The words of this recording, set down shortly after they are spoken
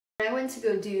When I went to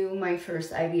go do my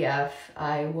first IVF,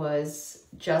 I was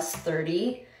just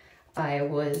 30. I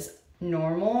was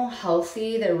normal,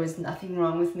 healthy. There was nothing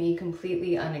wrong with me,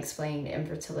 completely unexplained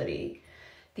infertility.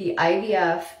 The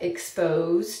IVF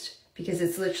exposed, because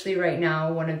it's literally right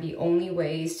now one of the only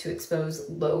ways to expose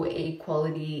low egg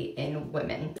quality in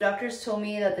women. The doctors told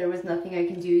me that there was nothing I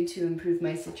can do to improve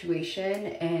my situation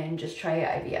and just try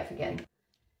IVF again.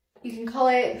 You can call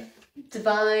it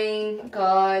divine,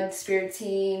 God, spirit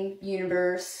team,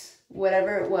 universe,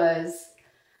 whatever it was.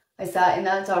 I sat in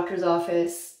that doctor's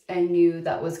office and knew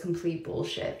that was complete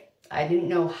bullshit. I didn't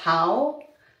know how,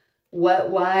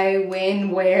 what, why,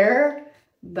 when, where,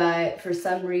 but for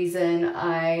some reason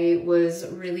I was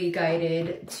really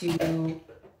guided to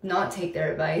not take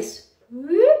their advice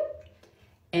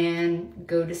and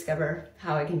go discover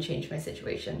how I can change my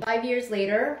situation. 5 years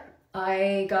later,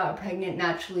 I got pregnant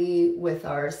naturally with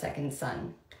our second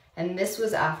son. And this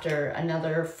was after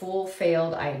another full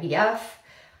failed IVF,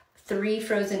 3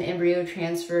 frozen embryo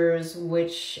transfers,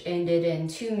 which ended in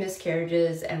 2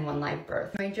 miscarriages and 1 live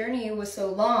birth. My journey was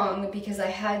so long because I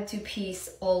had to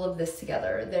piece all of this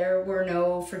together. There were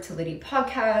no fertility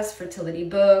podcasts, fertility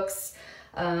books,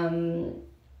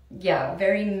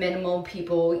 very minimal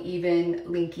people even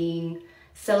linking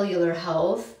cellular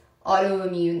health,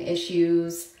 autoimmune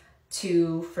issues,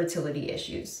 to fertility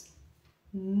issues.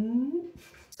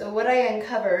 So what I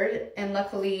uncovered, and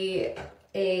luckily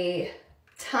a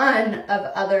ton of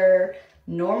other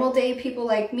normal day people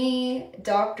like me,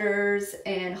 doctors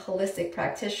and holistic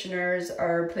practitioners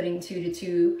are putting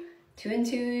two and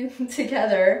two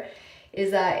together,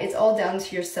 is that it's all down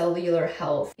to your cellular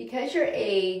health. Because your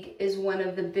egg is one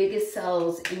of the biggest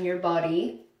cells in your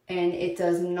body and it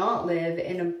does not live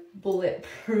in a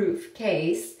bulletproof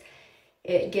case,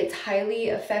 it gets highly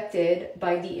affected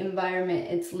by the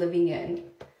environment it's living in,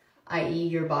 i.e.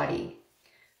 your body.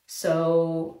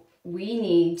 So we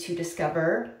need to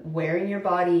discover where in your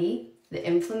body the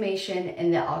inflammation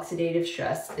and the oxidative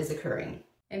stress is occurring.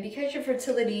 And because your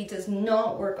fertility does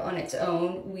not work on its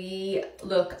own, we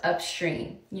look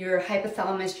upstream. Your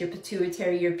hypothalamus, your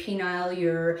pituitary, your penile,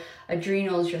 your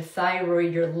adrenals, your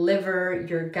thyroid, your liver,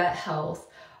 your gut health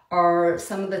are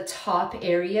some of the top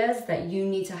areas that you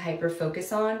need to hyper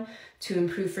focus on to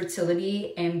improve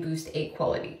fertility and boost egg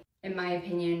quality. In my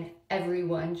opinion,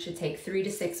 everyone should take 3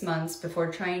 to 6 months before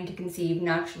trying to conceive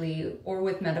naturally or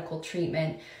with medical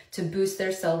treatment to boost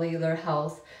their cellular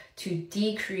health, to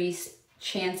decrease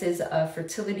chances of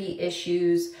fertility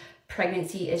issues,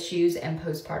 pregnancy issues, and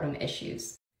postpartum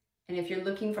issues. And if you're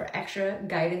looking for extra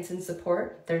guidance and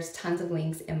support, there's tons of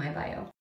links in my bio.